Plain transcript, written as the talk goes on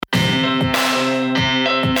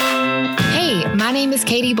My name is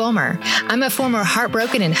Katie Bulmer. I'm a former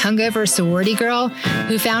heartbroken and hungover sorority girl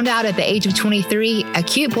who found out at the age of 23 a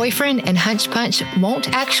cute boyfriend and hunch punch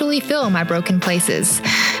won't actually fill my broken places.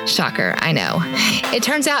 Shocker, I know. It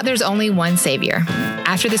turns out there's only one savior.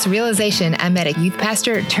 After this realization, I met a youth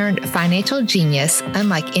pastor turned financial genius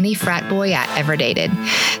unlike any frat boy I ever dated.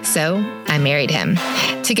 So I married him.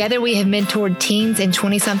 Together, we have mentored teens and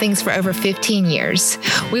 20-somethings for over 15 years.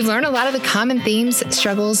 We've learned a lot of the common themes,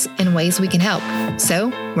 struggles, and ways we can help. So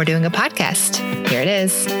we're doing a podcast. Here it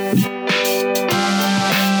is.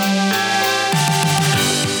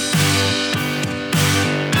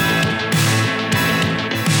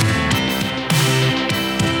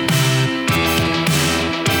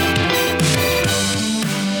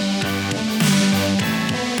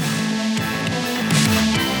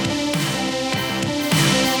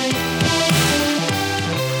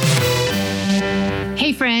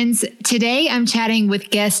 Friends, today I'm chatting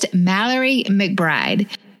with guest Mallory McBride.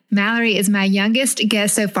 Mallory is my youngest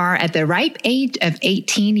guest so far at the ripe age of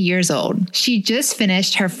 18 years old. She just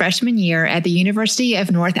finished her freshman year at the University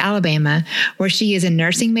of North Alabama, where she is a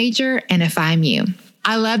nursing major and a Phi Mu.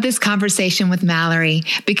 I love this conversation with Mallory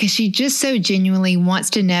because she just so genuinely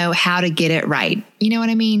wants to know how to get it right. You know what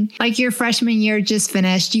I mean? Like your freshman year just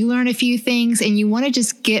finished, you learn a few things and you want to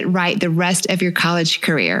just get right the rest of your college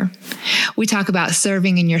career. We talk about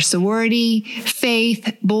serving in your sorority,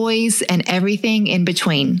 faith, boys, and everything in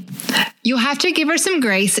between. You'll have to give her some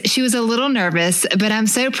grace. She was a little nervous, but I'm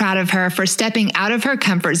so proud of her for stepping out of her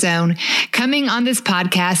comfort zone, coming on this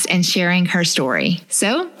podcast and sharing her story.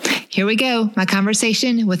 So here we go, my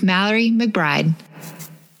conversation with Mallory McBride.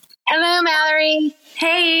 Hello, Mallory.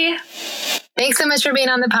 Hey. Thanks so much for being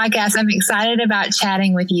on the podcast. I'm excited about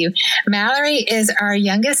chatting with you. Mallory is our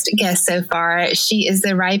youngest guest so far. She is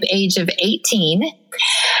the ripe age of 18.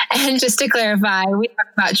 And just to clarify, we talk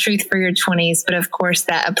about truth for your 20s, but of course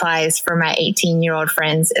that applies for my 18-year-old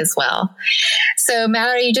friends as well. So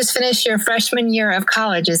Mallory, you just finished your freshman year of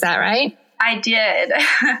college. Is that right? I did.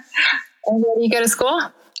 And where do you go to school?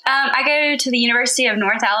 I go to the University of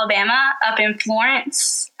North Alabama up in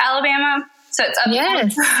Florence, Alabama. So it's up.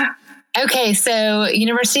 Yes. Okay, so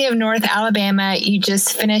University of North Alabama, you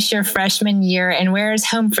just finished your freshman year, and where is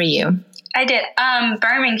home for you? I did,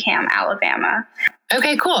 Birmingham, Alabama.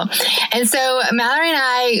 Okay, cool. And so Mallory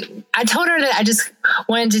and I told her that I just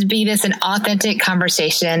wanted to be this an authentic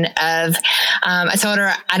conversation of, I told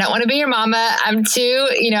her, I don't want to be your mama. I'm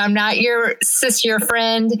I'm not your sis, your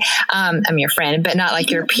friend. I'm your friend, but not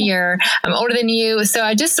like your peer. I'm older than you. So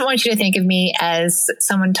I just want you to think of me as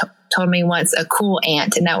someone told me once, a cool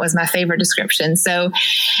aunt, and that was my favorite description. So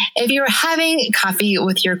if you were having coffee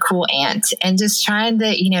with your cool aunt and just trying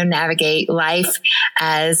to, navigate life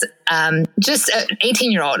as just an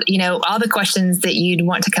 18-year-old, all the questions that you'd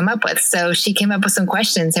want to come up with. So she came up with some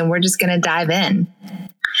questions and we're just going to dive in.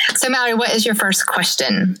 So Mallory, what is your first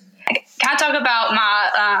question? Can I talk about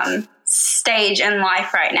my stage in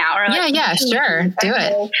life right now? Or Yeah, sure. Do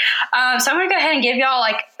it. So I'm going to go ahead and give y'all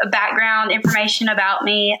like a background information about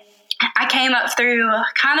me. I came up through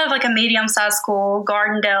kind of like a medium-sized school,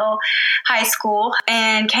 Gardendale High School,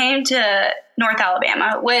 and came to North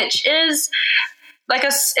Alabama, which is like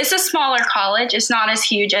it's a smaller college. It's not as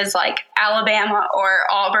huge as like Alabama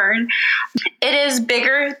or Auburn. It is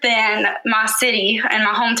bigger than my city and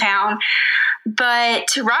my hometown.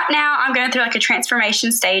 But right now I'm going through like a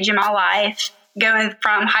transformation stage in my life, going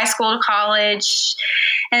from high school to college,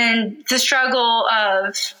 and the struggle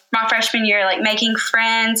of my freshman year, like making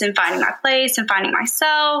friends and finding my place and finding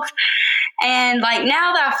myself. And like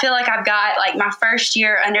now that I feel like I've got like my first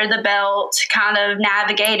year under the belt, kind of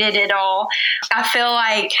navigated it all, I feel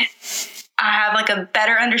like I have like a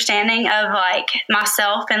better understanding of like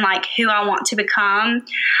myself and like who I want to become.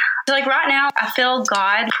 So like right now I feel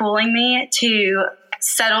God pulling me to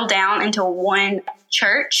settle down into one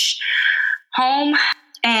church home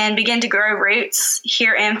and begin to grow roots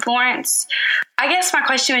here in Florence. I guess my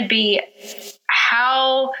question would be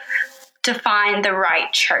how to find the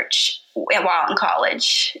right church while in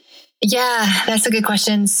college. Yeah, that's a good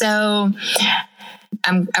question. So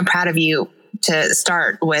I'm proud of you to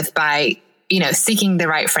start with by, seeking the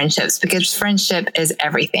right friendships, because friendship is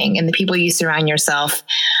everything. And the people you surround yourself,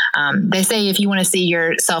 they say if you want to see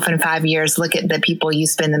yourself in 5 years, look at the people you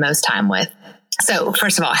spend the most time with. So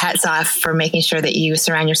first of all, hats off for making sure that you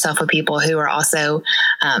surround yourself with people who are also,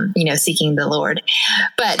 seeking the Lord.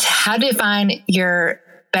 But how to find your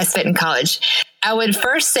best fit in college? I would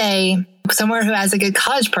first say somewhere who has a good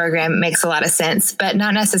college program makes a lot of sense, but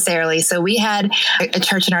not necessarily. So we had a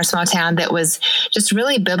church in our small town that was just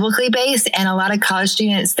really biblically based, and a lot of college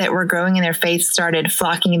students that were growing in their faith started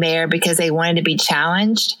flocking there because they wanted to be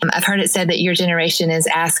challenged. I've heard it said that your generation is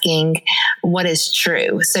asking what is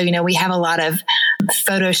true. So, we have a lot of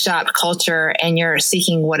photoshopped culture, and you're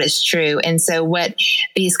seeking what is true. And so what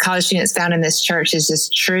these college students found in this church is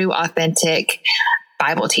just true, authentic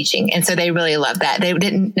Bible teaching. And so they really loved that. They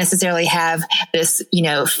didn't necessarily have this,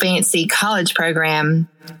 fancy college program,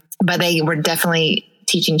 but they were definitely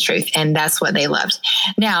teaching truth. And that's what they loved.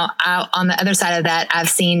 Now, on the other side of that, I've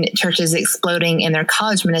seen churches exploding in their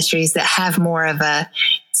college ministries that have more of a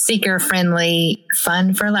seeker-friendly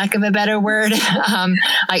fun, for lack of a better word,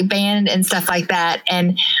 like band and stuff like that.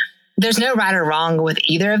 And there's no right or wrong with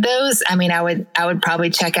either of those. I mean, I would probably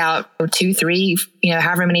check out 2, 3,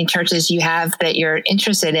 however many churches you have that you're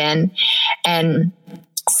interested in, and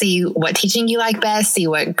see what teaching you like best, see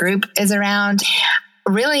what group is around.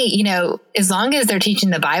 Really, as long as they're teaching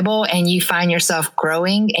the Bible and you find yourself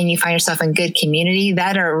growing and you find yourself in good community,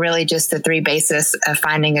 that are really just the 3 bases of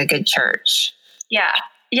finding a good church. Yeah.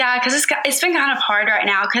 Yeah, because it's been kind of hard right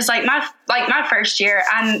now. Because my first year,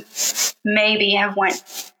 I maybe have went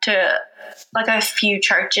to like a few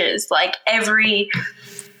churches, like every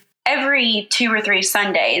 2 or 3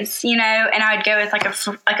 Sundays, and I'd go with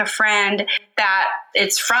like a friend that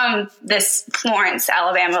it's from this Florence,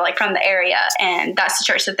 Alabama, like from the area, and that's the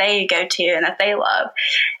church that they go to and that they love.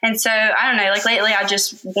 And so I don't know, like lately I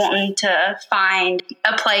just wanting to find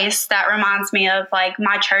a place that reminds me of like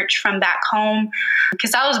my church from back home,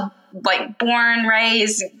 because I was like born,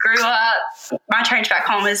 raised, grew up. My church back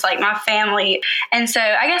home is like my family. And so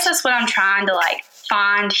I guess that's what I'm trying to like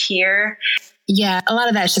find here. Yeah, a lot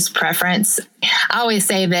of that's just preference. I always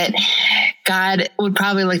say that God would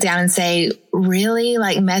probably look down and say, really?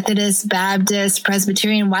 Like Methodist, Baptist,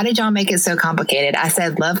 Presbyterian, why did y'all make it so complicated? I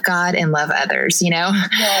said, love God and love others,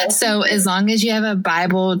 Yes. So as long as you have a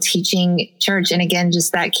Bible teaching church, and again,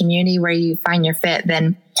 just that community where you find your fit,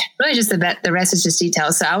 then really just the rest is just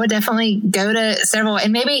details. So I would definitely go to several,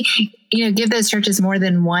 and maybe, give those churches more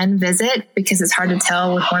than one visit, because it's hard to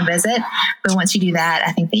tell with one visit. But once you do that,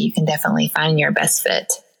 I think that you can definitely find your best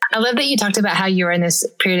fit. I love that you talked about how you were in this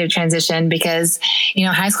period of transition, because,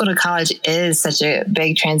 high school to college is such a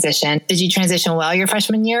big transition. Did you transition well your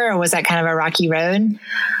freshman year, or was that kind of a rocky road?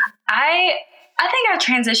 I think I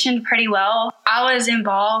transitioned pretty well. I was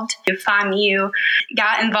involved with FIMU,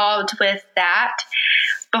 got involved with that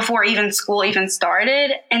before school even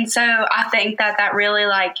started. And so I think that really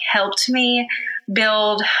like helped me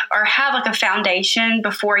build or have like a foundation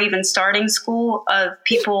before even starting school of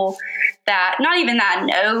people that not even that I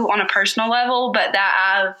know on a personal level, but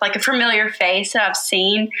that I've like a familiar face that I've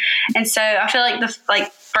seen. And so I feel like the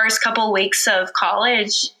first couple of weeks of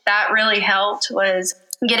college, that really helped, was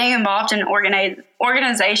getting involved in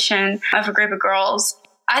organization of a group of girls.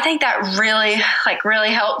 I think that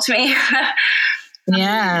really helped me.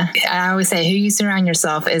 Yeah. I always say who you surround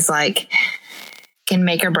yourself is can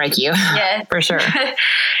make or break you. Yeah, for sure.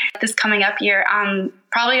 This coming up year, I'm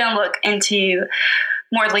probably going to look into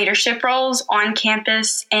more leadership roles on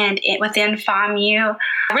campus and within FIMU.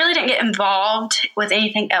 I really didn't get involved with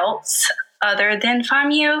anything else other than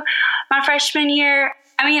FIMU my freshman year.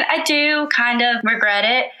 I mean, I do kind of regret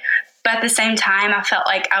it, but at the same time, I felt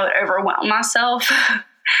like I would overwhelm myself.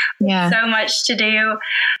 Yeah. So much to do.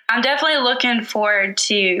 I'm definitely looking forward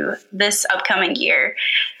to this upcoming year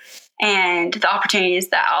and the opportunities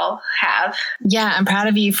that I'll have. Yeah, I'm proud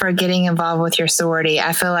of you for getting involved with your sorority.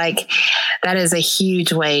 I feel like that is a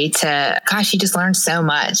huge way to, you just learn so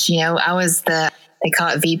much. I was they call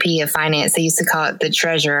it VP of finance. They used to call it the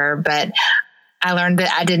treasurer, but I learned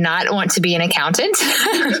that I did not want to be an accountant.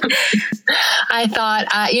 I thought,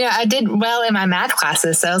 I did well in my math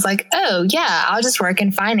classes. So I was like, oh yeah, I'll just work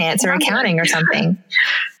in finance or accounting or something.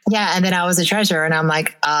 Yeah. And then I was a treasurer, and I'm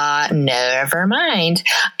like, never mind.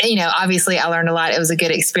 Obviously I learned a lot. It was a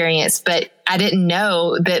good experience, but I didn't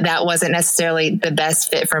know that wasn't necessarily the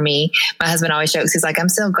best fit for me. My husband always jokes. He's like, I'm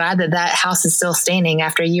so glad that house is still standing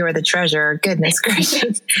after you were the treasurer. Goodness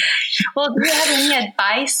gracious. Well, do you have any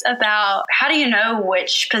advice about how do you know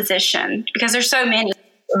which position? Because there's so many.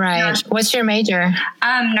 Right. What's your major?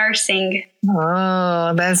 Nursing.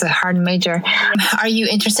 Oh, that's a hard major. Are you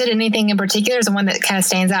interested in anything in particular? Is there one that kind of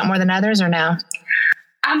stands out more than others, or no?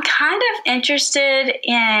 I'm kind of interested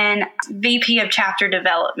in VP of chapter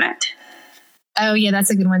development. Oh, yeah, that's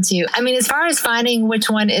a good one too. I mean, as far as finding which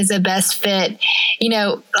one is the best fit,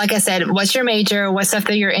 like I said, what's your major, what stuff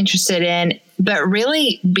that you're interested in, but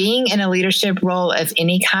really being in a leadership role of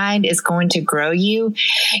any kind is going to grow you.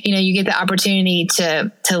 You know, you get the opportunity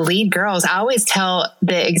to lead girls. I always tell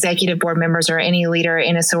the executive board members or any leader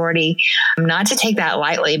in a sorority not to take that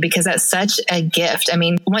lightly, because that's such a gift. I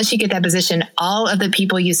mean, once you get that position, all of the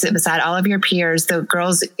people you sit beside, all of your peers, the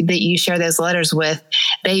girls that you share those letters with,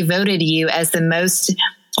 they voted you as the most,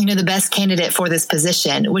 you know, the best candidate for this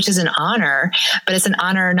position, which is an honor, but it's an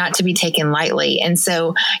honor not to be taken lightly. And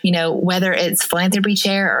so, you know, whether it's philanthropy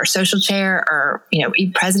chair or social chair or, you know,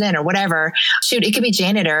 president or whatever, shoot, it could be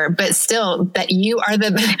janitor, but still that you are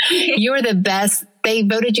the best. They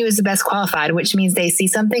voted you as the best qualified, which means they see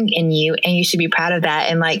something in you and you should be proud of that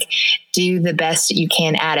and like do the best you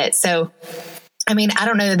can at it. So, I mean, I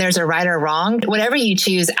don't know that there's a right or wrong. Whatever you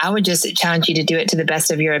choose, I would just challenge you to do it to the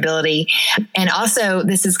best of your ability. And also,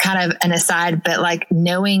 this is kind of an aside, but like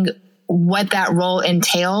knowing what that role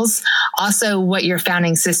entails, also what your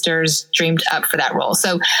founding sisters dreamed up for that role.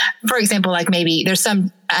 So, for example, like maybe there's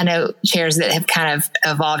some, I know, chairs that have kind of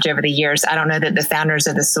evolved over the years. I don't know that the founders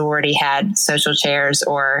of the sorority had social chairs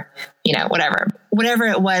or, you know, whatever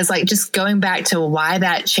it was, like just going back to why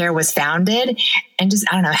that chair was founded and just,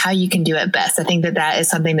 I don't know, how you can do it best. I think that is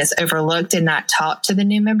something that's overlooked and not taught to the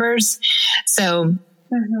new members. So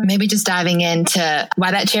maybe just diving into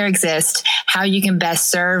why that chair exists, how you can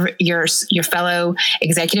best serve your fellow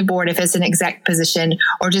executive board if it's an exec position,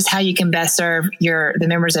 or just how you can best serve the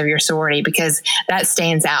members of your sorority, because that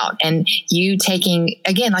stands out. And you taking,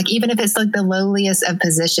 again, like even if it's like the lowliest of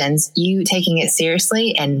positions, you taking it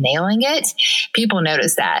seriously and nailing it, people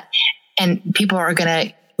notice that. And people are going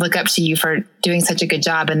to look up to you for doing such a good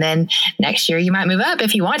job. And then next year you might move up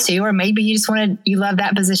if you want to, or maybe you just you love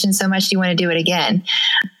that position so much you want to do it again.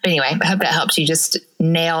 But anyway, I hope that helps you just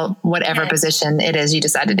nail whatever position it is you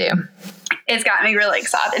decide to do. It's got me really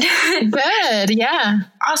excited. Good. Yeah.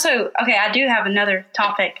 Also, okay, I do have another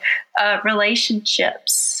topic,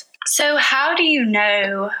 relationships. So how do you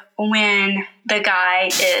know when the guy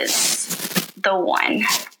is the one?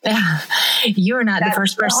 You're not the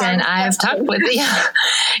first person I've talked with. Yeah.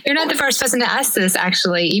 You're not the first person to ask this,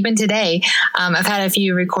 actually, even today. I've had a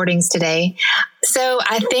few recordings today. So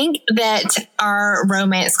I think that our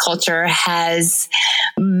romance culture has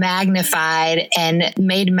magnified and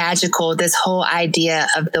made magical this whole idea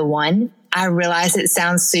of the one. I realize it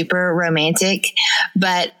sounds super romantic,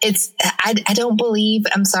 but I don't believe,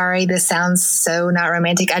 I'm sorry, this sounds so not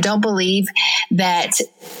romantic. I don't believe that,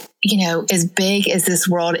 you know, as big as this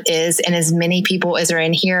world is and as many people as are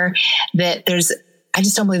in here, that I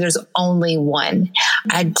just don't believe there's only one.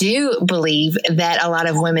 I do believe that a lot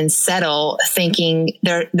of women settle thinking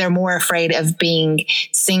they're more afraid of being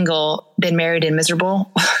single than married and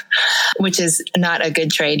miserable, which is not a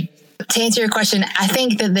good trade. To answer your question, I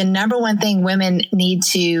think that the number one thing women need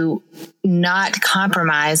to not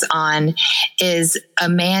compromise on is a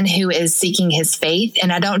man who is seeking his faith.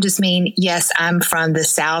 And I don't just mean, yes, I'm from the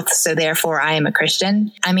South, so therefore I am a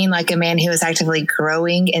Christian. I mean like a man who is actively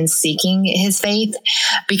growing and seeking his faith,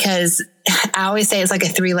 because I always say it's like a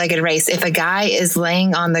three-legged race. If a guy is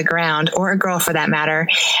laying on the ground, or a girl for that matter,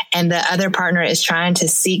 and the other partner is trying to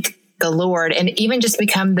seek the Lord and even just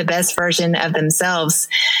become the best version of themselves,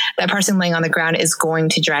 that person laying on the ground is going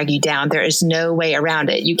to drag you down. There is no way around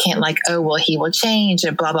it. You can't like, oh, well, he will change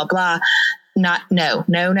and blah, blah, blah. No.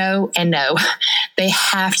 They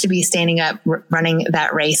have to be standing up, running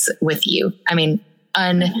that race with you. I mean,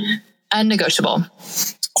 unnegotiable.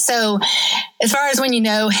 So as far as when you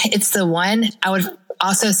know it's the one, I would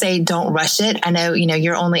also say don't rush it. I know,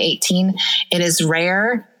 you're only 18. It is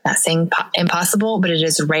rare. Not saying impossible, but it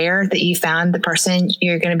is rare that you found the person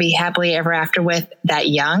you're going to be happily ever after with that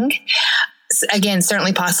young. Again,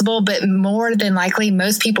 certainly possible, but more than likely,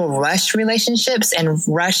 most people rush relationships and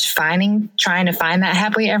rush trying to find that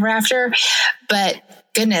happily ever after. But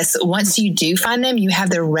goodness, once you do find them, you have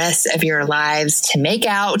the rest of your lives to make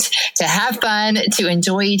out, to have fun, to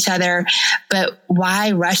enjoy each other. But why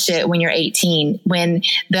rush it when you're 18, when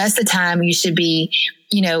that's the time you should be,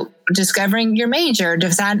 discovering your major,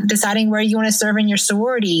 deciding where you want to serve in your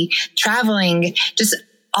sorority, traveling, just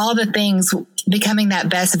all the things, becoming that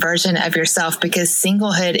best version of yourself, because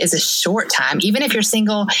singlehood is a short time. Even if you're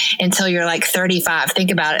single until you're like 35,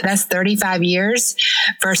 think about it. That's 35 years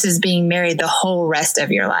versus being married the whole rest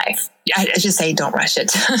of your life. I just say don't rush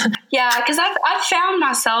it. Yeah, because I've found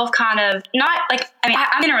myself kind of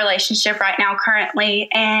I'm in a relationship right now currently,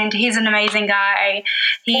 and he's an amazing guy.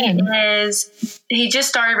 He just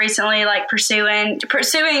started recently pursuing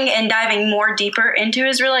and diving more deeper into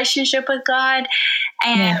his relationship with God,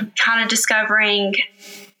 and kind of discovering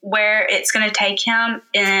where it's going to take him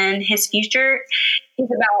in his future. He's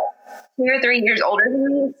about 2 or 3 years older than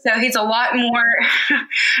me. So he's a lot more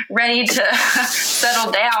ready to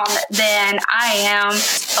settle down than I am.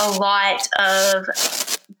 A lot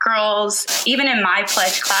of girls, even in my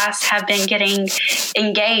pledge class, have been getting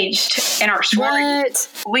engaged in our sorority.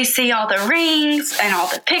 What? We see all the rings and all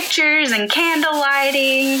the pictures and candle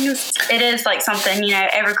lightings. It is like something,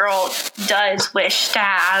 every girl does wish to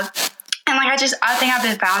have. And I think I've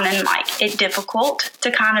been finding it difficult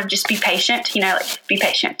to kind of just be patient, be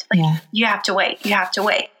patient. You have to wait. You have to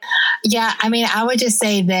wait. Yeah. I mean, I would just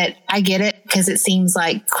say that I get it because it seems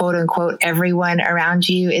like, quote unquote, everyone around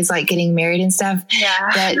you is getting married and stuff.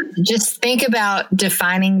 Yeah. But just think about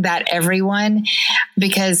defining that everyone,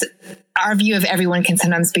 because our view of everyone can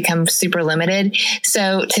sometimes become super limited.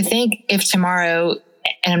 So to think if tomorrow,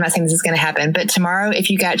 and I'm not saying this is going to happen, but tomorrow, if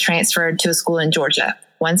you got transferred to a school in Georgia,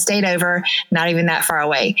 one state over, not even that far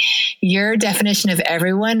away, your definition of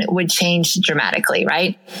everyone would change dramatically,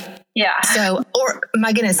 right? Yeah. So, or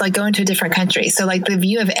my goodness, going to a different country. So the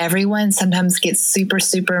view of everyone sometimes gets super,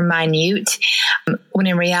 super minute when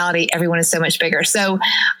in reality, everyone is so much bigger. So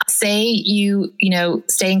say you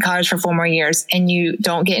stay in college for 4 more years and you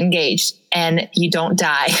don't get engaged and you don't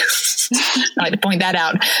die. I like to point that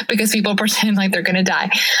out because people pretend like they're going to die.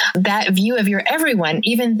 That view of your everyone,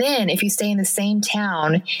 even then, if you stay in the same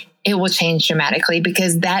town, it will change dramatically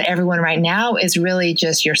because that everyone right now is really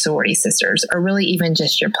just your sorority sisters or really even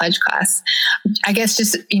just your pledge class. I guess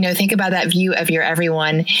just, think about that view of your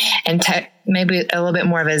everyone and maybe a little bit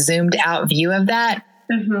more of a zoomed out view of that.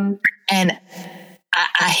 Mm-hmm. And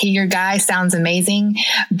I hear your guy sounds amazing,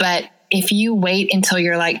 but if you wait until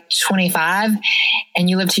you're 25 and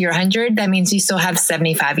you live to your 100, that means you still have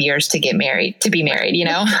 75 years to be married,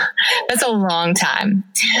 That's a long time.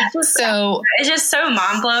 So it's just so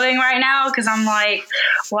mind blowing right now because I'm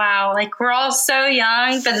wow, we're all so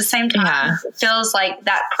young, but at the same time, It feels like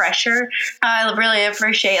that pressure. I really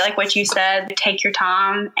appreciate what you said, take your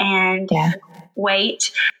time and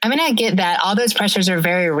wait. I mean, I get that. All those pressures are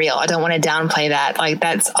very real. I don't want to downplay that.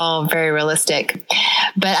 That's all very realistic.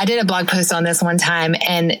 But I did a blog post on this one time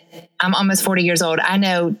and I'm almost 40 years old. I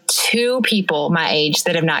know 2 people my age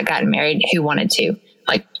that have not gotten married who wanted to.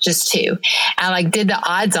 Just 2. I did the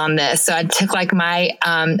odds on this. So I took my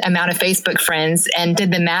amount of Facebook friends and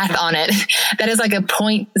did the math on it. That is a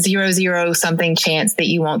 0.00 something chance that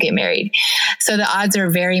you won't get married. So the odds are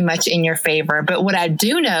very much in your favor. But what I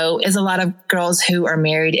do know is a lot of girls who are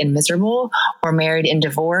married and miserable or married and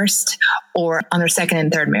divorced or on their second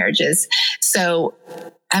and third marriages. So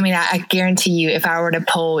I mean, I guarantee you, if I were to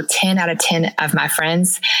poll 10 out of 10 of my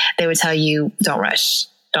friends, they would tell you, don't rush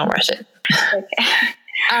it. Okay.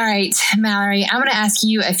 All right, Mallory, I'm going to ask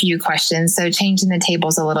you a few questions. So changing the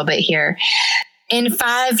tables a little bit here. In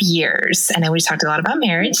 5 years, I know we talked a lot about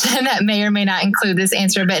marriage, and that may or may not include this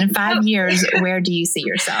answer, but in 5 years, where do you see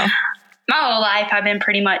yourself? My whole life, I've been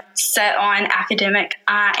pretty much set on academic.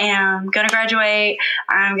 I am going to graduate.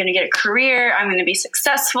 I'm going to get a career. I'm going to be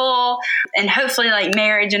successful and hopefully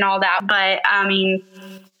marriage and all that. But I mean,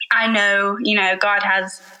 I know, God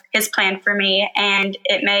has his plan for me and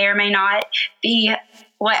it may or may not be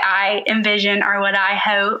what I envision or what I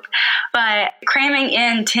hope. But cramming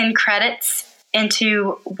in 10 credits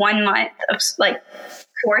into 1 month of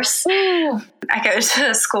course, I go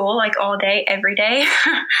to school all day, every day.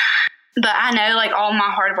 But I know all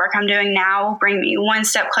my hard work I'm doing now will bring me one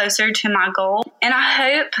step closer to my goal. And I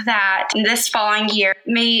hope that this following year,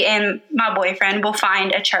 me and my boyfriend will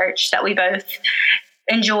find a church that we both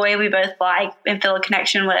enjoy, we both like and feel a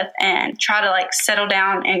connection with, and try to settle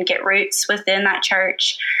down and get roots within that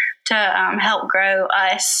church to help grow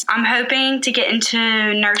us. I'm hoping to get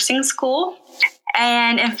into nursing school.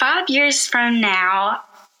 And in 5 years from now,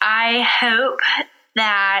 I hope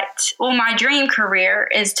that, my dream career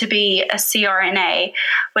is to be a CRNA,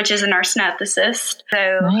 which is a nurse anesthetist.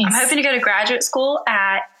 So nice. I'm hoping to go to graduate school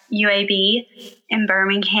at UAB in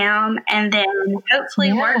Birmingham and then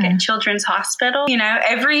hopefully work at Children's Hospital.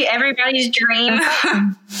 Everybody's dream.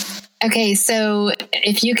 Okay, so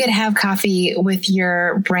if you could have coffee with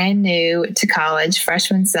your brand new to college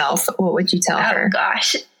freshman self, what would you tell her? Oh,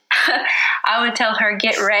 gosh. I would tell her,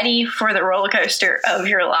 get ready for the roller coaster of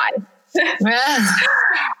your life.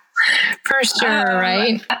 For sure,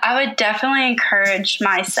 right? I would definitely encourage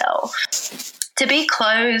myself to be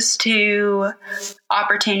close to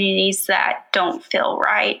opportunities that don't feel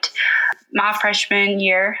right. My freshman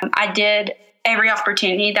year, I did every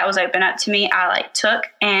opportunity that was open up to me, I took.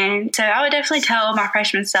 And so I would definitely tell my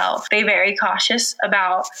freshman self, be very cautious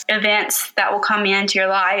about events that will come into your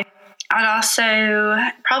life. I'd also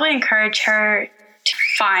probably encourage her to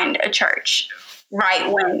find a church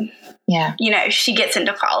right when, she gets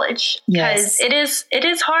into college. Because it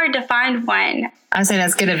is hard to find one. I'd say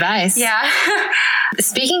that's good advice. Yeah.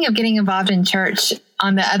 Speaking of getting involved in church,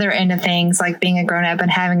 on the other end of things, like being a grown up and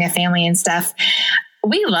having a family and stuff,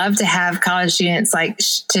 we love to have college students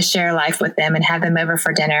to share life with them and have them over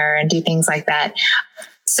for dinner and do things like that.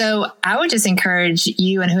 So I would just encourage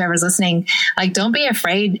you and whoever's listening, don't be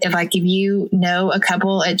afraid if you know a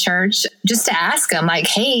couple at church, just to ask them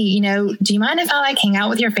hey, do you mind if I hang out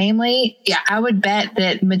with your family? Yeah, I would bet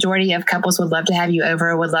that majority of couples would love to have you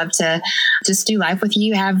over, would love to just do life with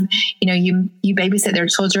you, have, you babysit their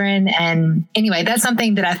children. And anyway, that's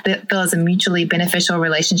something that I feel is a mutually beneficial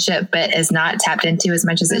relationship, but is not tapped into as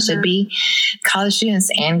much as it should be. College students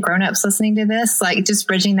and grownups listening to this, just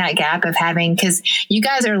bridging that gap of having, because you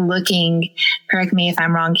guys are looking, correct me if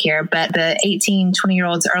I'm wrong here, but the 18,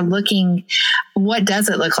 20-year-olds are looking, what does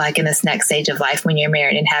it look like in this next stage of life when you're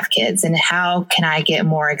married and have kids? And how can I get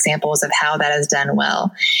more examples of how that is done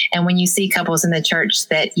well? And when you see couples in the church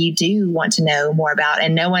that you do want to know more about,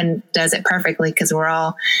 and no one does it perfectly because we're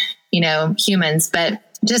all, humans, but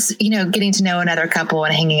just, getting to know another couple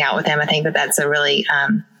and hanging out with them, I think that that's a really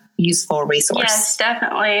useful resource. Yes,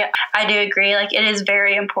 definitely. I do agree. It is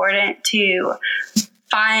very important to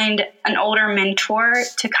find an older mentor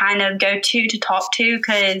to kind of go to talk to,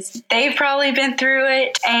 because they've probably been through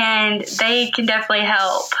it and they can definitely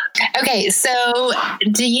help. Okay. So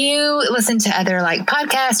do you listen to other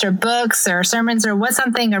podcasts or books or sermons, or what's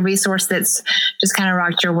a resource that's just kind of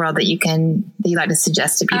rocked your world that you like to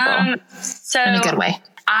suggest to people so in a good way?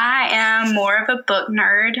 I am more of a book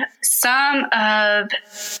nerd. Some of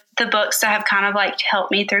the books that have kind of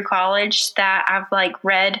helped me through college that I've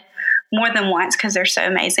read more than once because they're so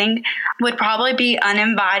amazing would probably be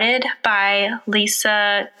Uninvited by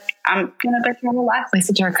Lisa. I'm going to butcher her last name.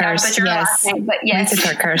 Lisa TerKeurst. Yes. Name, but yes.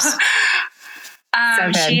 Lisa TerKeurst.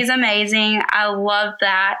 So she's amazing. I love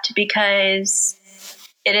that because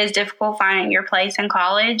it is difficult finding your place in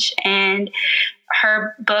college, and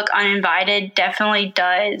her book Uninvited definitely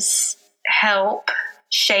does help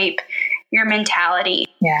shape your mentality.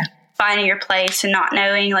 Yeah. Finding your place and not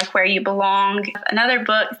knowing where you belong. Another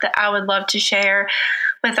book that I would love to share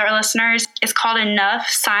with our listeners is called Enough: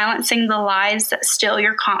 Silencing the Lies That Steal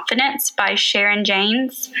Your Confidence by Sharon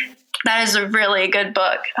Janes. That is a really good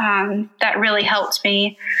book that really helped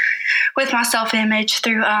me with my self-image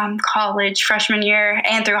through college, freshman year,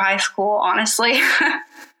 and through high school, honestly.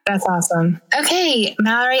 That's awesome. Okay,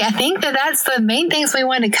 Mallory, I think that's the main things we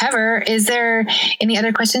wanted to cover. Is there any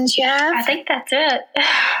other questions you have? I think that's it.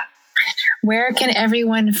 Where can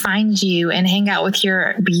everyone find you and hang out with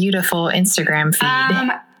your beautiful Instagram feed?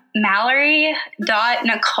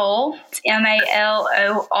 Mallory.Nicole,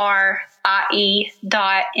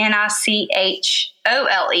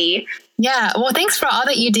 MALORIE.NICHOLE. Yeah. Well, thanks for all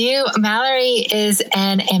that you do. Mallory is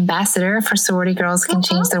an ambassador for Sorority Girls Can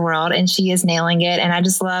Change the World, and she is nailing it. And I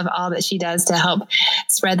just love all that she does to help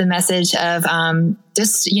spread the message of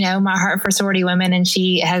just, my heart for sorority women. And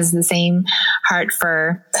she has the same heart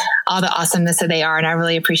for all the awesomeness that they are. And I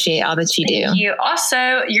really appreciate all that you do. Thank you.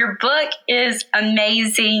 Also, your book is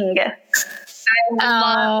amazing.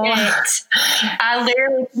 I love it. I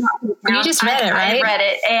literally, you just read it, right? I read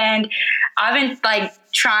it, and I've been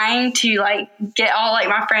trying to get all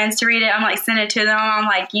my friends to read it. I'm send it to them. I'm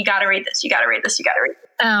you got to read this. You got to read this. You got to read this.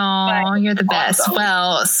 Oh, you're the best. Awesome.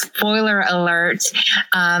 Well, spoiler alert.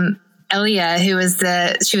 Elia, she was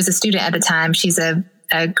a student at the time. She's a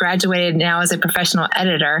graduated now as a professional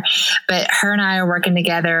editor, but her and I are working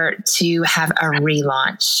together to have a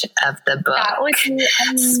relaunch of the book. That would be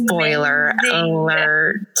amazing. Spoiler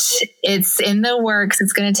alert. It's in the works.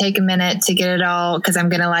 It's going to take a minute to get it all, because I'm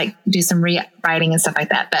going to do some rewriting and stuff like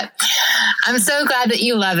that. But I'm so glad that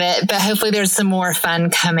you love it, but hopefully there's some more fun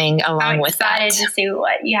coming along with that. I'm excited to see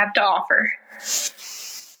what you have to offer.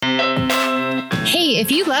 Hey, if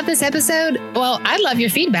you love this episode, well, I'd love your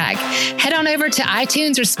feedback. Head on over to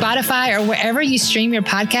iTunes or Spotify or wherever you stream your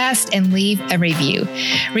podcast and leave a review.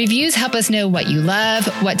 Reviews help us know what you love,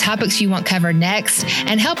 what topics you want covered next,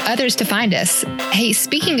 and help others to find us. Hey,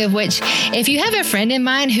 speaking of which, if you have a friend in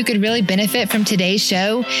mind who could really benefit from today's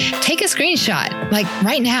show, take a screenshot,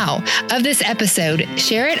 right now, of this episode,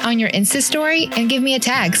 share it on your Insta story, and give me a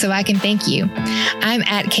tag so I can thank you. I'm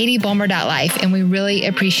at KatieBulmer.life, and we really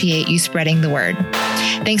appreciate you spreading the word.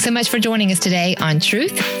 Thanks so much for joining us today on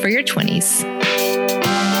Truth for Your 20s.